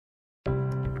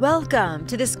Welcome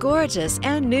to this gorgeous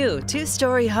and new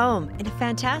two-story home in a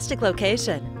fantastic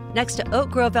location next to Oak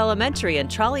Grove Elementary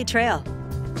and Trolley Trail.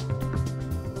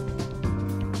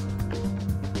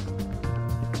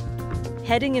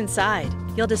 Heading inside,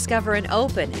 you'll discover an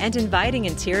open and inviting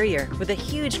interior with a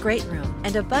huge great room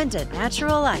and abundant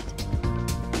natural light.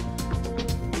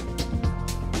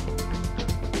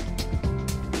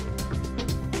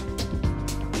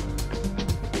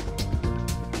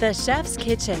 The chef's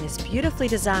kitchen is beautifully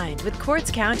designed with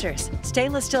quartz counters,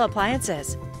 stainless steel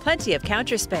appliances, plenty of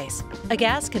counter space, a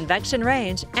gas convection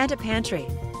range, and a pantry.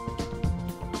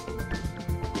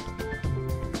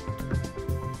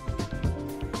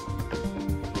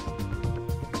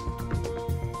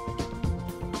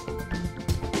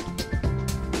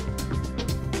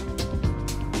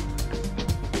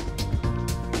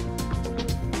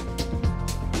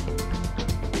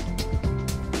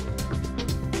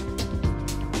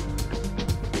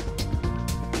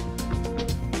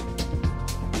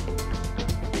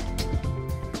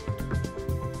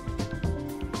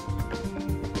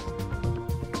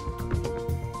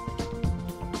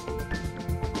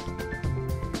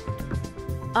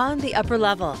 On the upper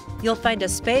level, you'll find a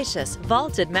spacious,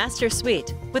 vaulted master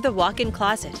suite with a walk-in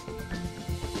closet.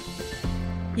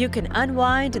 You can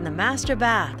unwind in the master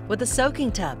bath with a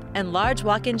soaking tub and large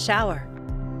walk-in shower.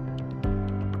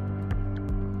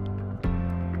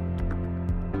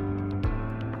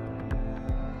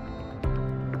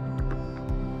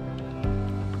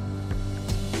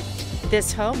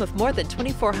 This home of more than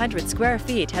 2,400 square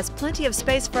feet has plenty of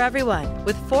space for everyone,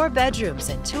 with 4 bedrooms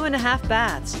and 2.5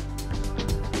 baths.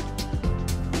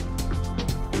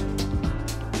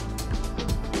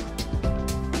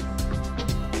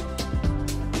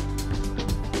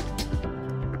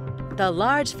 The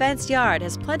large fenced yard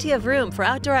has plenty of room for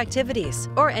outdoor activities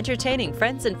or entertaining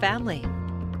friends and family.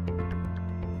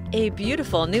 A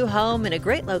beautiful new home in a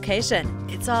great location.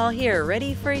 It's all here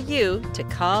ready for you to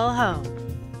call home.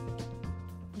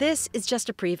 This is just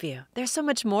a preview. There's so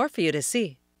much more for you to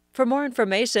see. For more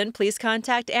information, please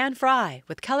contact Ann Fry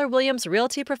with Keller Williams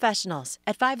Realty Professionals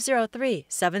at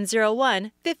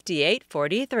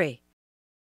 503-701-5843.